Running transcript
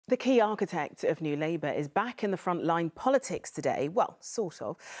The key architect of New Labour is back in the frontline politics today. Well, sort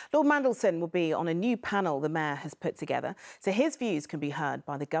of. Lord Mandelson will be on a new panel the Mayor has put together, so his views can be heard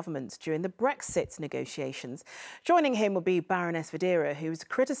by the government during the Brexit negotiations. Joining him will be Baroness Vadera, who was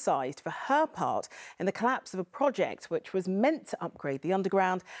criticised for her part in the collapse of a project which was meant to upgrade the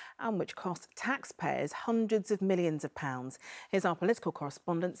underground and which cost taxpayers hundreds of millions of pounds. Here's our political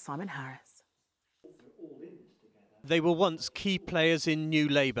correspondent, Simon Harris. They were once key players in New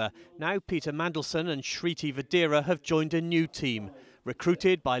Labour. Now Peter Mandelson and Shriti Vadera have joined a new team,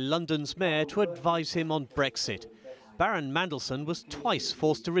 recruited by London's Mayor to advise him on Brexit. Baron Mandelson was twice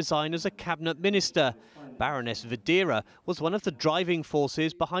forced to resign as a cabinet minister. Baroness Vadera was one of the driving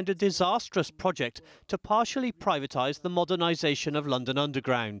forces behind a disastrous project to partially privatise the modernisation of London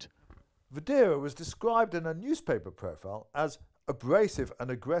Underground. Vadera was described in a newspaper profile as abrasive and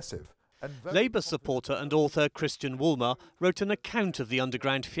aggressive. Labour supporter and author Christian Woolmer wrote an account of the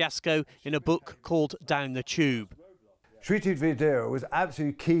underground fiasco in a book called Down the Tube. Shriti Vadera was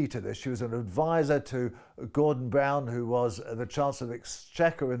absolutely key to this. She was an advisor to Gordon Brown, who was the Chancellor of the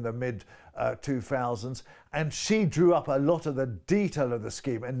Exchequer in the mid-2000s, and she drew up a lot of the detail of the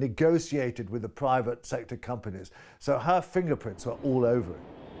scheme and negotiated with the private sector companies. So her fingerprints were all over it.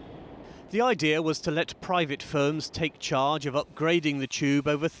 The idea was to let private firms take charge of upgrading the tube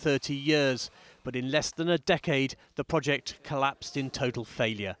over 30 years. But in less than a decade, the project collapsed in total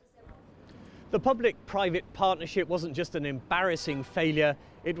failure. The public-private partnership wasn't just an embarrassing failure,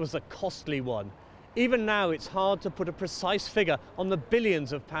 it was a costly one. Even now, it's hard to put a precise figure on the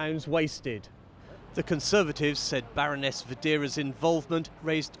billions of pounds wasted. The Conservatives said Baroness Vadera's involvement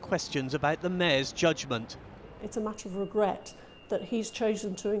raised questions about the Mayor's judgment. It's a matter of regret that he's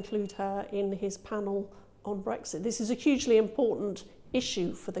chosen to include her in his panel on Brexit. This is a hugely important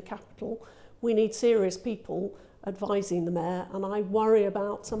issue for the capital. We need serious people advising the Mayor, and I worry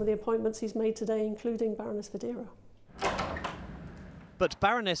about some of the appointments he's made today, including Baroness Vadera. But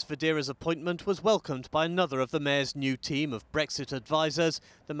Baroness Vadera's appointment was welcomed by another of the Mayor's new team of Brexit advisers,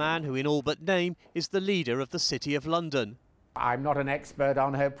 the man who in all but name is the leader of the City of London. I'm not an expert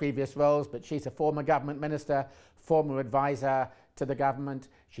on her previous roles, but she's a former government minister, former advisor to the government.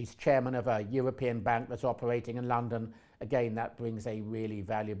 She's chairman of a European bank that's operating in London. Again, that brings a really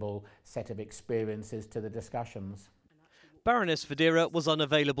valuable set of experiences to the discussions. Baroness Vadera was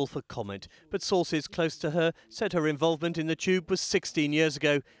unavailable for comment, but sources close to her said her involvement in the tube was 16 years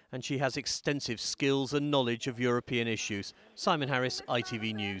ago and she has extensive skills and knowledge of European issues. Simon Harris,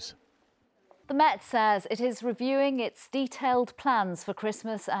 ITV News. The Met says it is reviewing its detailed plans for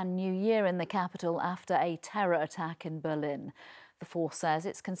Christmas and New Year in the capital after a terror attack in Berlin. The force says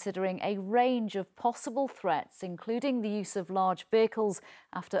it's considering a range of possible threats, including the use of large vehicles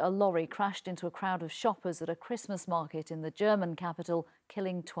after a lorry crashed into a crowd of shoppers at a Christmas market in the German capital,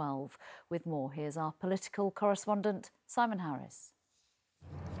 killing 12. With more, here's our political correspondent, Simon Harris.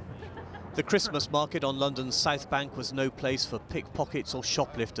 The Christmas market on London's South Bank was no place for pickpockets or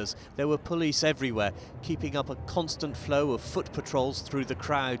shoplifters. There were police everywhere, keeping up a constant flow of foot patrols through the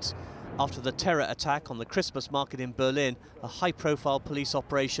crowds. After the terror attack on the Christmas market in Berlin, a high-profile police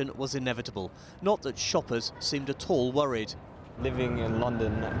operation was inevitable. Not that shoppers seemed at all worried. Living in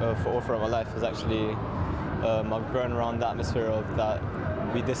London for all throughout my life was actually, I've grown around the atmosphere of that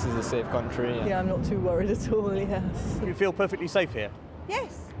this is a safe country. Yeah, I'm not too worried at all, yes. You feel perfectly safe here?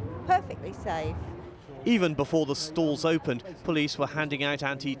 Yes, perfectly safe. Even before the stalls opened, police were handing out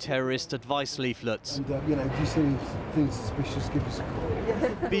anti-terrorist advice leaflets. And, if you see things suspicious, give us a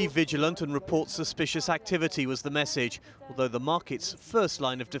call. Be vigilant and report suspicious activity was the message, although the market's first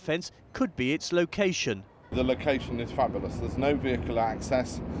line of defence could be its location. The location is fabulous. There's no vehicle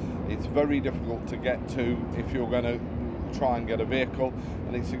access. It's very difficult to get to if you're going to try and get a vehicle,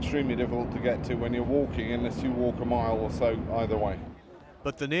 and it's extremely difficult to get to when you're walking unless you walk a mile or so either way.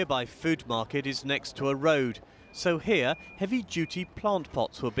 But the nearby food market is next to a road. So here, heavy-duty plant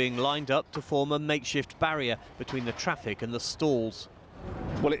pots were being lined up to form a makeshift barrier between the traffic and the stalls.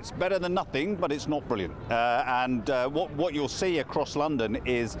 Well, it's better than nothing, but it's not brilliant. What you'll see across London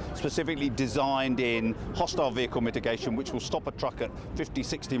is specifically designed in hostile vehicle mitigation, which will stop a truck at 50,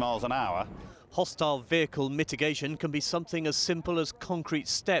 60 miles an hour. Hostile vehicle mitigation can be something as simple as concrete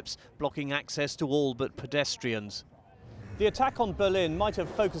steps blocking access to all but pedestrians. The attack on Berlin might have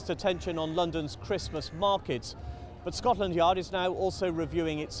focused attention on London's Christmas markets, but Scotland Yard is now also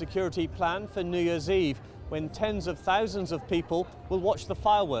reviewing its security plan for New Year's Eve, when tens of thousands of people will watch the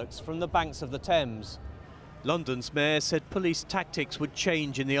fireworks from the banks of the Thames. London's mayor said police tactics would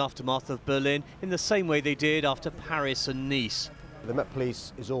change in the aftermath of Berlin in the same way they did after Paris and Nice. The Met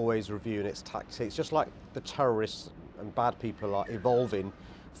Police is always reviewing its tactics, just like the terrorists and bad people are evolving.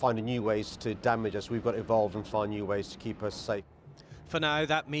 finding new ways to damage us. We've got to evolve and find new ways to keep us safe. For now,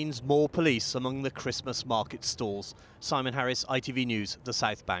 that means more police among the Christmas market stalls. Simon Harris, ITV News, the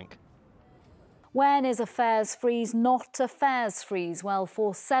South Bank. When is a fares freeze not a fares freeze? Well,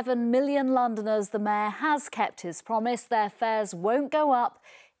 for 7 million Londoners, the Mayor has kept his promise. Their fares won't go up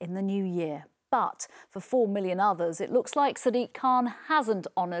in the new year. But for 4 million others, it looks like Sadiq Khan hasn't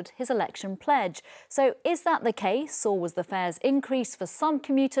honoured his election pledge. So is that the case, or was the fares increase for some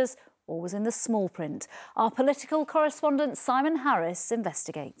commuters always in the small print? Our political correspondent Simon Harris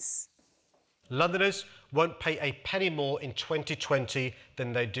investigates. Londoners won't pay a penny more in 2020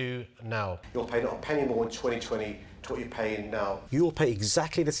 than they do now. You'll pay not a penny more in 2020 to what you're paying now. You will pay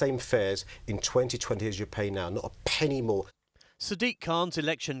exactly the same fares in 2020 as you pay now, not a penny more. Sadiq Khan's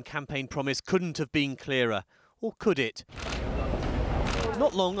election campaign promise couldn't have been clearer, or could it?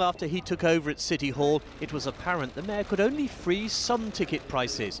 Not long after he took over at City Hall, it was apparent the Mayor could only freeze some ticket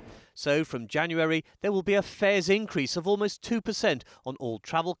prices. So from January, there will be a fares increase of almost 2% on all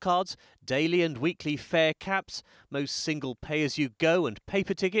travel cards, daily and weekly fare caps, most single pay-as-you-go and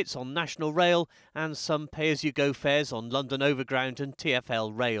paper tickets on National Rail, and some pay-as-you-go fares on London Overground and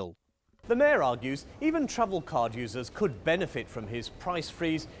TfL Rail. The Mayor argues even travel card users could benefit from his price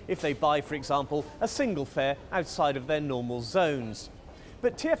freeze if they buy, for example, a single fare outside of their normal zones.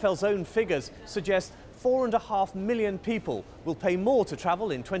 But TfL's own figures suggest 4.5 million people will pay more to travel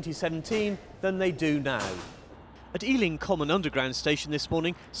in 2017 than they do now. At Ealing Common Underground station this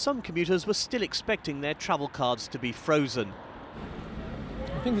morning, some commuters were still expecting their travel cards to be frozen.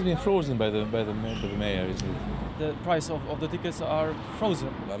 I think it's been frozen by the Mayor, isn't it? The price of the tickets are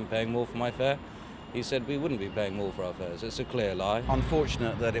frozen. I'm paying more for my fare. He said we wouldn't be paying more for our fares. It's a clear lie.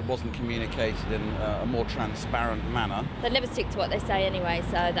 Unfortunate that it wasn't communicated in a more transparent manner. They never stick to what they say anyway,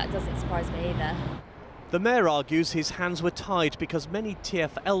 so that doesn't surprise me either. The Mayor argues his hands were tied because many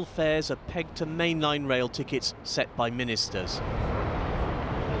TfL fares are pegged to mainline rail tickets set by ministers.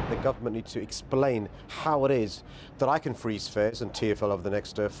 The government needs to explain how it is that I can freeze fares and TfL over the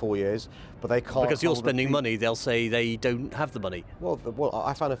next 4 years, but they can't. Because you're spending money, they'll say they don't have the money. Well,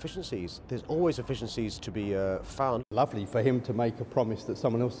 I found efficiencies. There's always efficiencies to be found. Lovely for him to make a promise that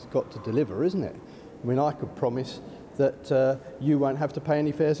someone else has got to deliver, isn't it? I mean, I could promise that you won't have to pay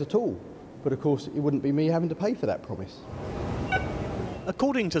any fares at all, but of course it wouldn't be me having to pay for that promise.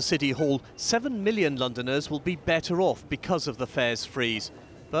 According to City Hall, 7 million Londoners will be better off because of the fares freeze.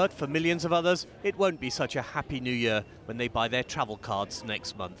 But for millions of others, it won't be such a happy new year when they buy their travel cards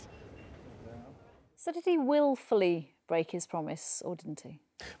next month. So did he willfully break his promise, or didn't he?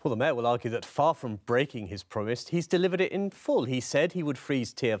 Well, the Mayor will argue that far from breaking his promise, he's delivered it in full. He said he would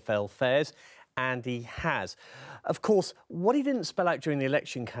freeze TfL fares, and he has. Of course, what he didn't spell out during the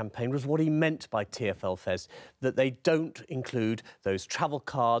election campaign was what he meant by TfL fares, that they don't include those travel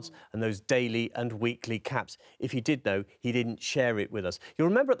cards and those daily and weekly caps. If he did, though, he didn't share it with us. You'll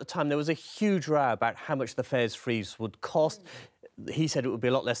remember at the time there was a huge row about how much the fares freeze would cost. He said it would be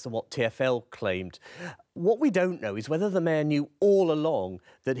a lot less than what TfL claimed. What we don't know is whether the Mayor knew all along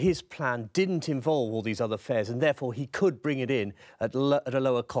that his plan didn't involve all these other fares and therefore he could bring it in at a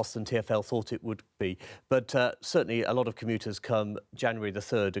lower cost than TfL thought it would be. But certainly a lot of commuters come January the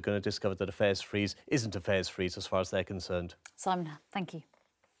 3rd are going to discover that a fares freeze isn't a fares freeze as far as they're concerned. Simon, thank you.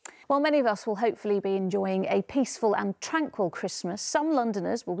 While many of us will hopefully be enjoying a peaceful and tranquil Christmas, some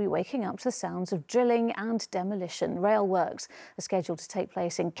Londoners will be waking up to the sounds of drilling and demolition. Rail works are scheduled to take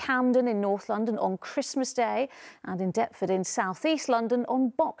place in Camden in North London on Christmas Day and in Deptford in South East London on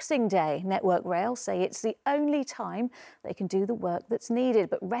Boxing Day. Network Rail say it's the only time they can do the work that's needed,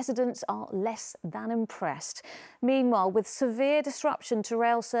 but residents are less than impressed. Meanwhile, with severe disruption to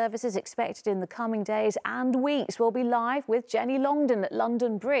rail services expected in the coming days and weeks, we'll be live with Jenny Longdon at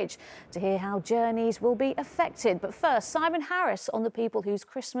London Bridge to hear how journeys will be affected. But first, Simon Harris on the people whose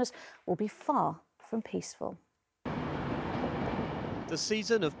Christmas will be far from peaceful. The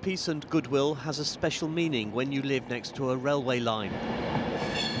season of peace and goodwill has a special meaning when you live next to a railway line.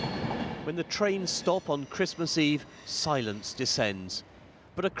 When the trains stop on Christmas Eve, silence descends.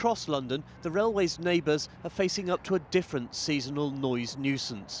 But across London, the railway's neighbours are facing up to a different seasonal noise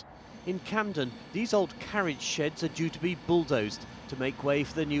nuisance. In Camden, these old carriage sheds are due to be bulldozed to make way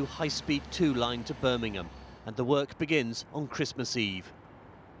for the new High-Speed 2 line to Birmingham, and the work begins on Christmas Eve.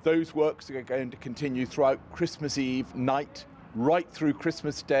 Those works are going to continue throughout Christmas Eve night, right through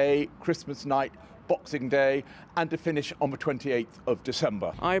Christmas Day, Christmas night, Boxing Day, and to finish on the 28th of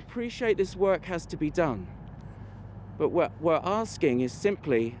December. I appreciate this work has to be done, but what we're asking is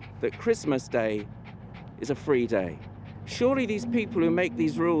simply that Christmas Day is a free day. Surely these people who make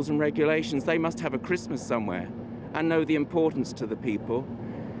these rules and regulations, they must have a Christmas somewhere and know the importance to the people.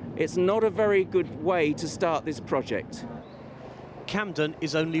 It's not a very good way to start this project. Camden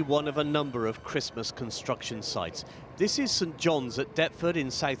is only one of a number of Christmas construction sites. This is St John's at Deptford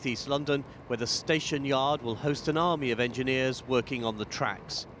in southeast London, where the station yard will host an army of engineers working on the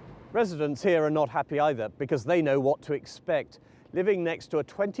tracks. Residents here are not happy either, because they know what to expect. Living next to a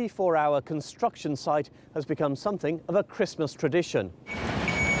 24-hour construction site has become something of a Christmas tradition.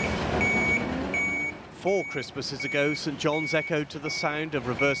 4 Christmases ago, St John's echoed to the sound of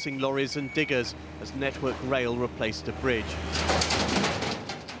reversing lorries and diggers as Network Rail replaced a bridge.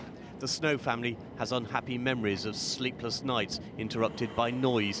 The Snow family has unhappy memories of sleepless nights interrupted by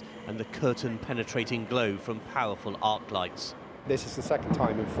noise and the curtain-penetrating glow from powerful arc lights. This is the second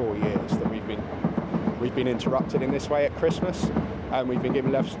time in 4 years that we've been interrupted in this way at Christmas, and we've been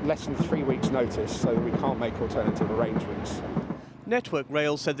given less than 3 weeks' notice so that we can't make alternative arrangements. Network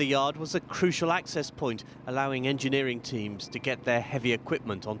Rail said the yard was a crucial access point, allowing engineering teams to get their heavy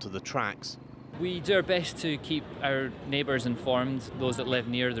equipment onto the tracks. We do our best to keep our neighbours informed, those that live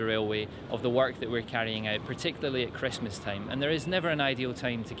near the railway, of the work that we're carrying out, particularly at Christmas time. And there is never an ideal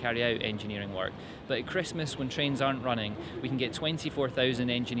time to carry out engineering work. But at Christmas, when trains aren't running, we can get 24,000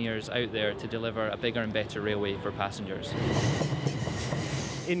 engineers out there to deliver a bigger and better railway for passengers.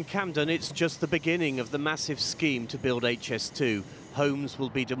 In Camden, it's just the beginning of the massive scheme to build HS2. Homes will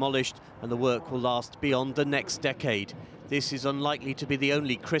be demolished and the work will last beyond the next decade. This is unlikely to be the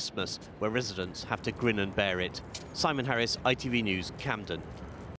only Christmas where residents have to grin and bear it. Simon Harris, ITV News, Camden.